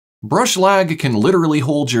Brush lag can literally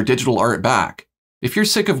hold your digital art back. If you're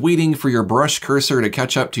sick of waiting for your brush cursor to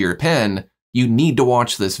catch up to your pen, you need to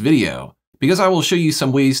watch this video, because I will show you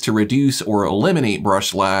some ways to reduce or eliminate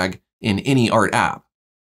brush lag in any art app.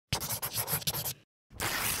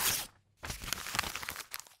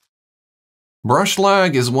 Brush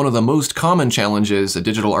lag is one of the most common challenges a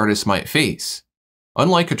digital artist might face.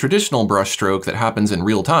 Unlike a traditional brush stroke that happens in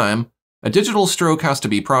real time, a digital stroke has to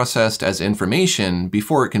be processed as information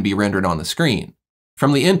before it can be rendered on the screen.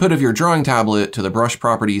 From the input of your drawing tablet to the brush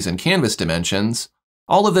properties and canvas dimensions,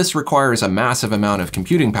 all of this requires a massive amount of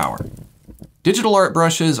computing power. Digital art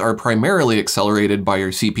brushes are primarily accelerated by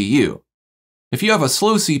your CPU. If you have a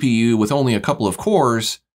slow CPU with only a couple of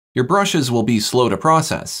cores, your brushes will be slow to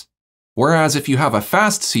process. Whereas if you have a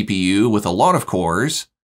fast CPU with a lot of cores,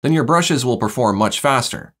 then your brushes will perform much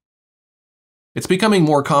faster. It's becoming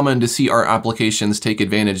more common to see art applications take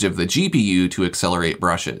advantage of the GPU to accelerate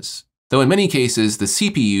brushes, though in many cases the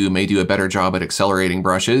CPU may do a better job at accelerating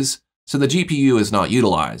brushes, so the GPU is not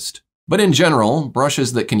utilized. But in general,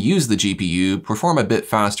 brushes that can use the GPU perform a bit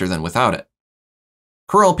faster than without it.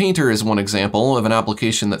 Corel Painter is one example of an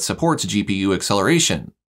application that supports GPU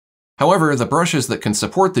acceleration. However, the brushes that can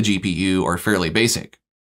support the GPU are fairly basic.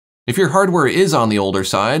 If your hardware is on the older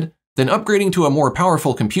side, then upgrading to a more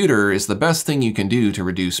powerful computer is the best thing you can do to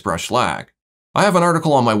reduce brush lag. I have an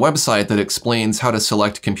article on my website that explains how to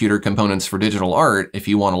select computer components for digital art if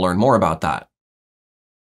you want to learn more about that.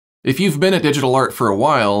 If you've been at digital art for a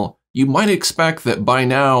while, you might expect that by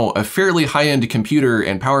now a fairly high-end computer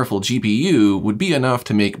and powerful GPU would be enough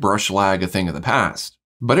to make brush lag a thing of the past.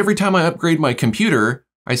 But every time I upgrade my computer,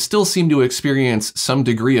 I still seem to experience some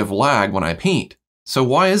degree of lag when I paint. So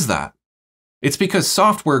why is that? It's because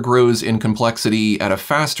software grows in complexity at a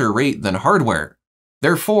faster rate than hardware.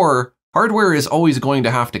 Therefore, hardware is always going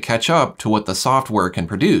to have to catch up to what the software can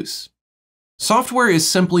produce. Software is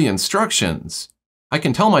simply instructions. I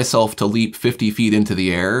can tell myself to leap 50 feet into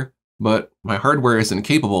the air, but my hardware isn't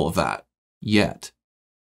capable of that. Yet.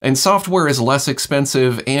 And software is less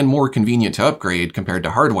expensive and more convenient to upgrade compared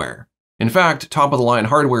to hardware. In fact, top-of-the-line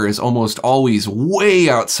hardware is almost always way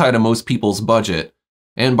outside of most people's budget,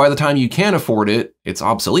 and by the time you can afford it, it's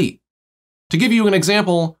obsolete. To give you an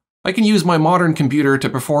example, I can use my modern computer to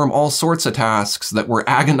perform all sorts of tasks that were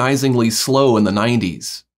agonizingly slow in the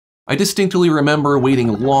 90s. I distinctly remember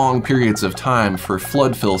waiting long periods of time for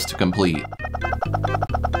flood fills to complete.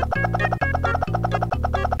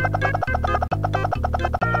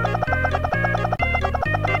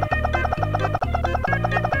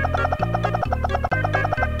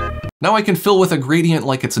 Now I can fill with a gradient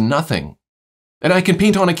like it's nothing. And I can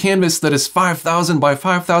paint on a canvas that is 5,000 by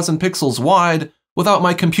 5,000 pixels wide without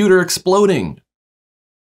my computer exploding.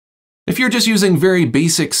 If you're just using very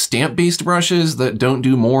basic stamp-based brushes that don't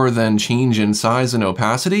do more than change in size and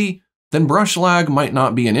opacity, then brush lag might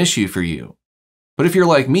not be an issue for you. But if you're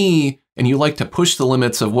like me and you like to push the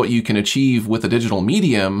limits of what you can achieve with a digital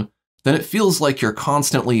medium, then it feels like you're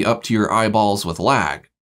constantly up to your eyeballs with lag.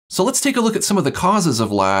 So let's take a look at some of the causes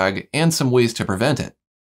of lag and some ways to prevent it.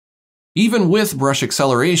 Even with brush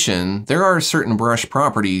acceleration, there are certain brush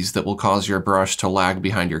properties that will cause your brush to lag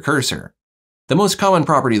behind your cursor. The most common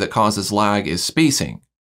property that causes lag is spacing.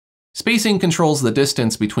 Spacing controls the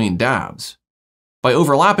distance between dabs. By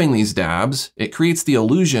overlapping these dabs, it creates the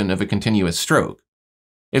illusion of a continuous stroke.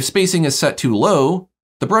 If spacing is set too low,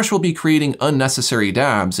 the brush will be creating unnecessary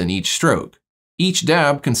dabs in each stroke. Each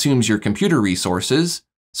dab consumes your computer resources,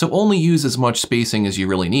 so only use as much spacing as you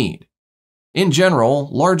really need. In general,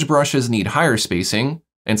 large brushes need higher spacing,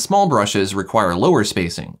 and small brushes require lower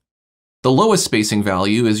spacing. The lowest spacing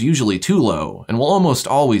value is usually too low and will almost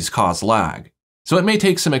always cause lag, so it may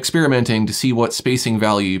take some experimenting to see what spacing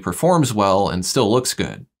value performs well and still looks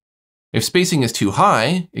good. If spacing is too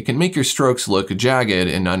high, it can make your strokes look jagged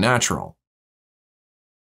and unnatural.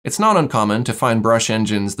 It's not uncommon to find brush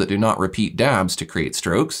engines that do not repeat dabs to create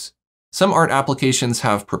strokes. Some art applications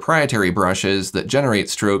have proprietary brushes that generate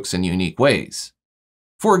strokes in unique ways.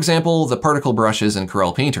 For example, the particle brushes in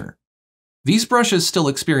Corel Painter. These brushes still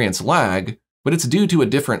experience lag, but it's due to a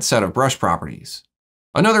different set of brush properties.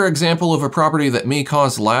 Another example of a property that may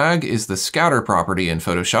cause lag is the scatter property in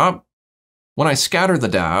Photoshop. When I scatter the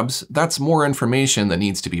dabs, that's more information that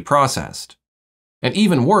needs to be processed. And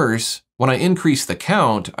even worse, when I increase the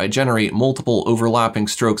count, I generate multiple overlapping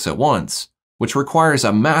strokes at once, which requires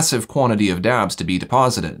a massive quantity of dabs to be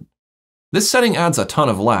deposited. This setting adds a ton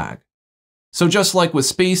of lag. So just like with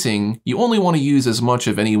spacing, you only want to use as much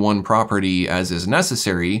of any one property as is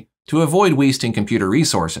necessary to avoid wasting computer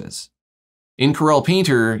resources. In Corel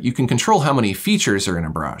Painter, you can control how many features are in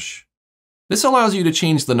a brush. This allows you to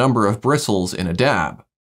change the number of bristles in a dab.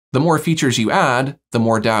 The more features you add, the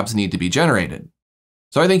more dabs need to be generated.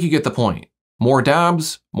 So I think you get the point. More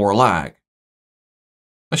dabs, more lag.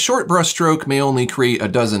 A short brush stroke may only create a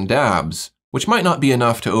dozen dabs, which might not be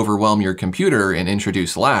enough to overwhelm your computer and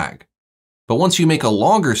introduce lag. But once you make a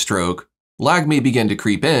longer stroke, lag may begin to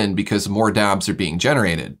creep in because more dabs are being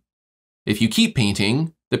generated. If you keep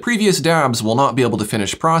painting, the previous dabs will not be able to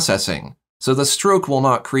finish processing, so the stroke will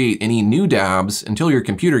not create any new dabs until your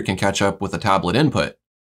computer can catch up with the tablet input.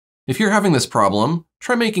 If you're having this problem,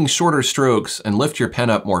 try making shorter strokes and lift your pen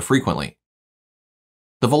up more frequently.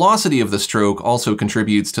 The velocity of the stroke also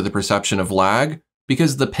contributes to the perception of lag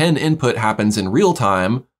because the pen input happens in real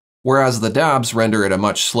time, whereas the dabs render at a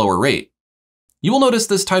much slower rate. You will notice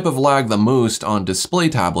this type of lag the most on display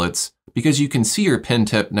tablets because you can see your pen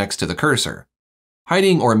tip next to the cursor.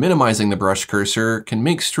 Hiding or minimizing the brush cursor can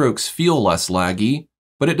make strokes feel less laggy,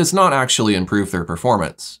 but it does not actually improve their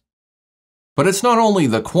performance. But it's not only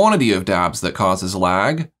the quantity of dabs that causes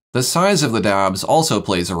lag, the size of the dabs also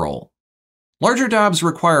plays a role. Larger dabs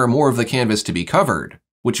require more of the canvas to be covered,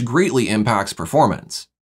 which greatly impacts performance.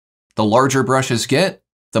 The larger brushes get,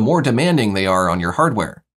 the more demanding they are on your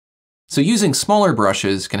hardware. So using smaller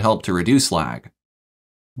brushes can help to reduce lag.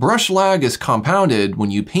 Brush lag is compounded when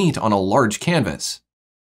you paint on a large canvas.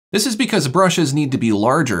 This is because brushes need to be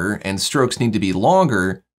larger and strokes need to be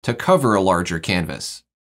longer to cover a larger canvas.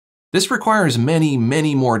 This requires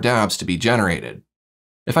many more dabs to be generated.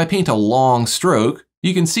 If I paint a long stroke,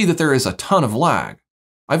 you can see that there is a ton of lag.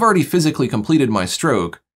 I've already physically completed my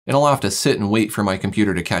stroke, and I'll have to sit and wait for my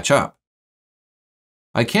computer to catch up.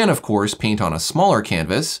 I can, of course, paint on a smaller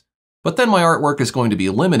canvas, but then my artwork is going to be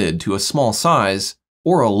limited to a small size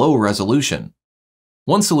or a low resolution.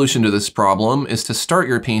 One solution to this problem is to start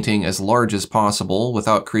your painting as large as possible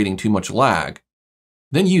without creating too much lag.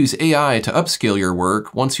 Then use AI to upscale your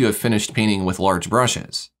work once you have finished painting with large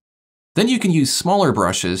brushes. Then you can use smaller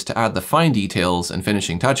brushes to add the fine details and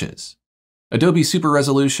finishing touches. Adobe Super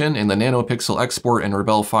Resolution and the NanoPixel Export in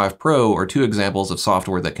Rebelle 5 Pro are two examples of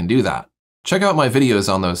software that can do that. Check out my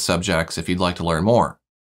videos on those subjects if you'd like to learn more.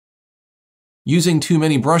 Using too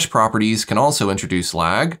many brush properties can also introduce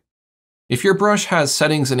lag. If your brush has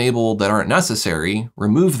settings enabled that aren't necessary,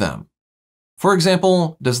 remove them. For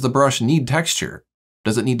example, does the brush need texture?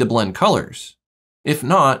 Does it need to blend colors? If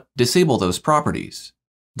not, disable those properties.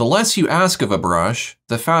 The less you ask of a brush,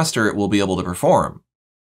 the faster it will be able to perform.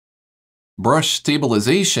 Brush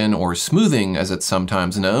stabilization, or smoothing as it's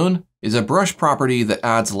sometimes known, is a brush property that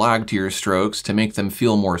adds lag to your strokes to make them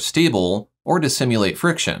feel more stable or to simulate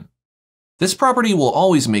friction. This property will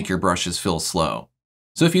always make your brushes feel slow.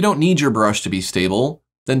 So if you don't need your brush to be stable,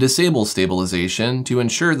 then disable stabilization to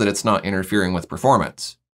ensure that it's not interfering with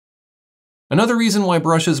performance. Another reason why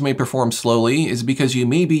brushes may perform slowly is because you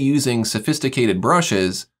may be using sophisticated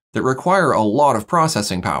brushes that require a lot of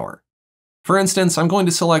processing power. For instance, I'm going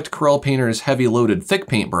to select Corel Painter's heavy loaded thick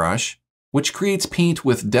paint brush, which creates paint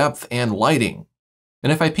with depth and lighting.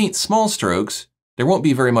 And if I paint small strokes, there won't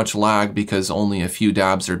be very much lag because only a few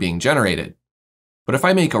dabs are being generated. But if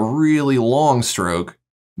I make a really long stroke,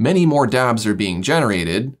 many more dabs are being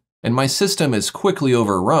generated, and my system is quickly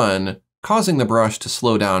overrun, causing the brush to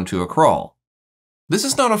slow down to a crawl. This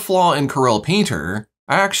is not a flaw in Corel Painter.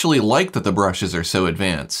 I actually like that the brushes are so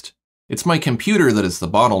advanced. It's my computer that is the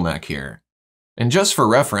bottleneck here. And just for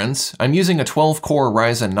reference, I'm using a 12-core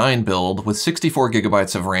Ryzen 9 build with 64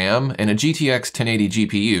 GB of RAM and a GTX 1080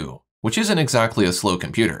 GPU, which isn't exactly a slow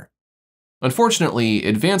computer. Unfortunately,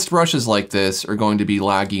 advanced brushes like this are going to be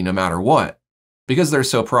laggy no matter what, because they're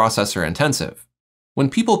so processor intensive. When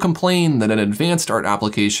people complain that an advanced art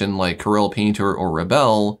application like Corel Painter or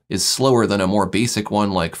Rebelle is slower than a more basic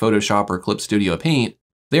one like Photoshop or Clip Studio Paint,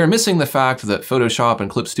 they are missing the fact that Photoshop and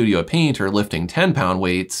Clip Studio Paint are lifting 10-pound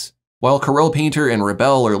weights, while Corel Painter and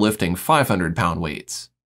Rebelle are lifting 500-pound weights.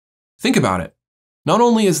 Think about it. Not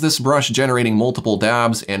only is this brush generating multiple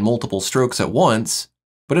dabs and multiple strokes at once,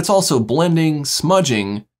 but it's also blending,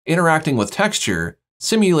 smudging, interacting with texture,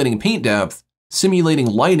 simulating paint depth, simulating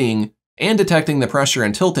lighting, and detecting the pressure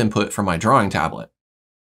and tilt input from my drawing tablet.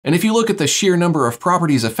 And if you look at the sheer number of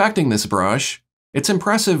properties affecting this brush, it's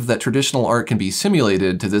impressive that traditional art can be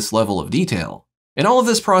simulated to this level of detail. And all of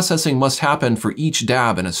this processing must happen for each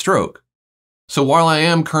dab in a stroke. So while I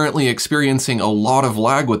am currently experiencing a lot of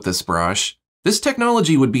lag with this brush, this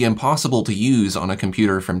technology would be impossible to use on a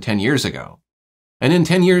computer from 10 years ago. And in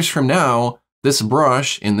 10 years from now, this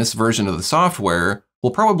brush, in this version of the software,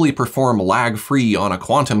 will probably perform lag-free on a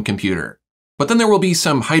quantum computer. But then there will be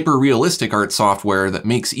some hyper-realistic art software that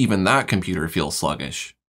makes even that computer feel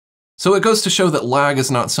sluggish. So it goes to show that lag is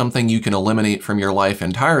not something you can eliminate from your life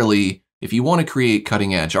entirely if you want to create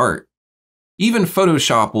cutting-edge art. Even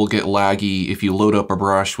Photoshop will get laggy if you load up a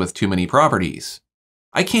brush with too many properties.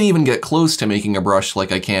 I can't even get close to making a brush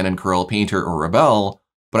like I can in Corel Painter or Rebelle,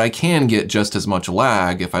 but I can get just as much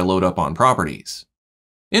lag if I load up on properties.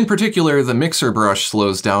 In particular, the mixer brush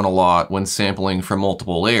slows down a lot when sampling from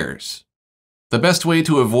multiple layers. The best way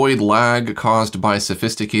to avoid lag caused by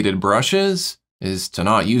sophisticated brushes is to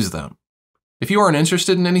not use them. If you aren't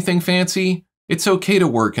interested in anything fancy, it's okay to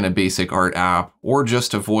work in a basic art app or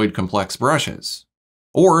just avoid complex brushes.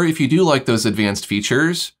 Or if you do like those advanced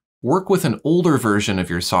features, work with an older version of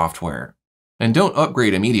your software, and don't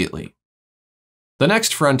upgrade immediately. The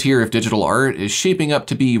next frontier of digital art is shaping up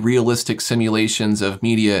to be realistic simulations of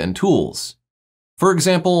media and tools. For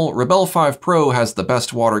example, Rebelle 5 Pro has the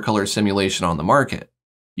best watercolor simulation on the market.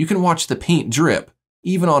 You can watch the paint drip,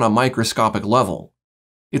 even on a microscopic level.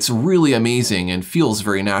 It's really amazing and feels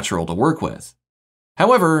very natural to work with.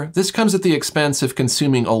 However, this comes at the expense of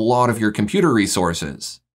consuming a lot of your computer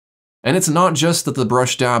resources. And it's not just that the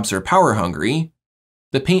brush dabs are power hungry.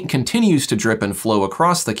 The paint continues to drip and flow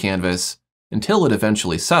across the canvas until it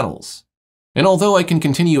eventually settles. And although I can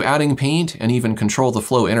continue adding paint and even control the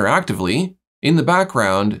flow interactively, in the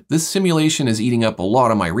background, this simulation is eating up a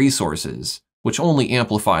lot of my resources, which only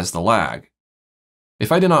amplifies the lag.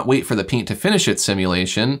 If I do not wait for the paint to finish its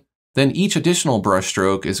simulation, then each additional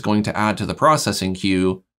brushstroke is going to add to the processing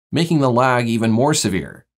queue, making the lag even more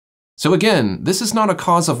severe. So again, this is not a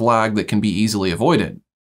cause of lag that can be easily avoided.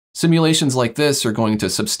 Simulations like this are going to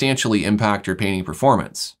substantially impact your painting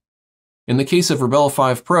performance. In the case of Rebelle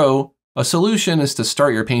 5 Pro, a solution is to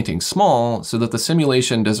start your painting small so that the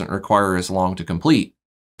simulation doesn't require as long to complete.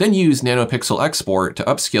 Then use nanopixel export to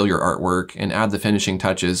upscale your artwork and add the finishing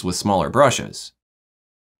touches with smaller brushes.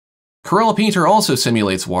 Corel Painter also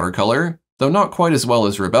simulates watercolor, though not quite as well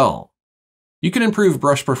as Rebelle. You can improve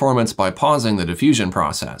brush performance by pausing the diffusion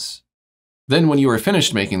process. Then when you are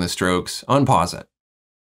finished making the strokes, unpause it.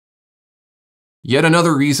 Yet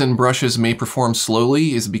another reason brushes may perform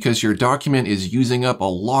slowly is because your document is using up a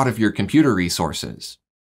lot of your computer resources.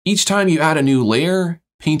 Each time you add a new layer,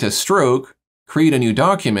 paint a stroke, create a new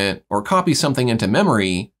document, or copy something into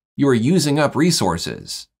memory, you are using up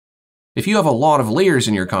resources. If you have a lot of layers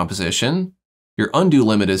in your composition, your undo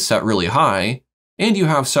limit is set really high, and you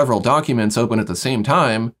have several documents open at the same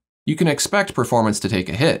time, you can expect performance to take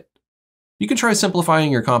a hit. You can try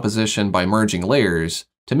simplifying your composition by merging layers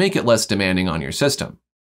to make it less demanding on your system.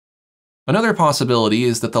 Another possibility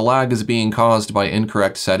is that the lag is being caused by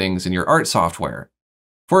incorrect settings in your art software.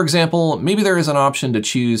 For example, maybe there is an option to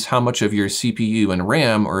choose how much of your CPU and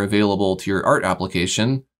RAM are available to your art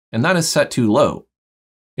application, and that is set too low.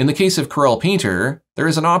 In the case of Corel Painter, there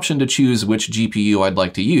is an option to choose which GPU I'd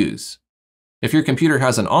like to use. If your computer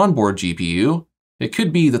has an onboard GPU, it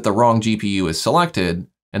could be that the wrong GPU is selected,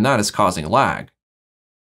 and that is causing lag.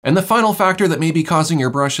 And the final factor that may be causing your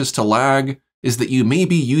brushes to lag is that you may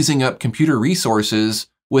be using up computer resources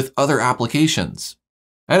with other applications.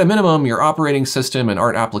 At a minimum, your operating system and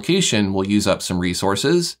art application will use up some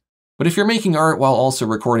resources, but if you're making art while also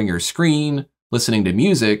recording your screen, listening to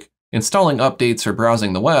music, installing updates, or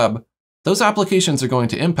browsing the web, those applications are going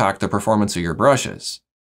to impact the performance of your brushes.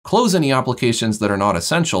 Close any applications that are not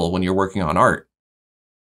essential when you're working on art.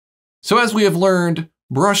 So as we have learned,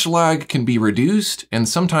 brush lag can be reduced and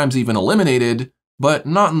sometimes even eliminated, but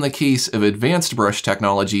not in the case of advanced brush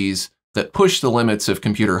technologies that push the limits of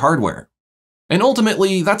computer hardware. And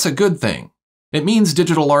ultimately, that's a good thing. It means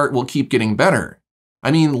digital art will keep getting better.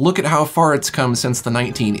 I mean, look at how far it's come since the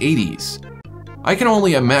 1980s. I can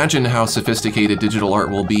only imagine how sophisticated digital art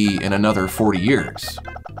will be in another 40 years.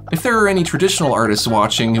 If there are any traditional artists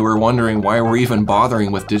watching who are wondering why we're even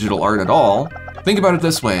bothering with digital art at all, think about it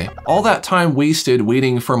this way. All that time wasted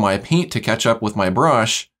waiting for my paint to catch up with my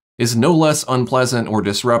brush is no less unpleasant or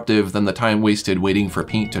disruptive than the time wasted waiting for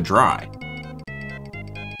paint to dry.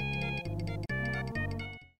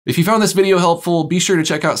 If you found this video helpful, be sure to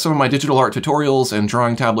check out some of my digital art tutorials and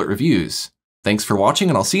drawing tablet reviews. Thanks for watching,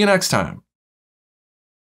 and I'll see you next time.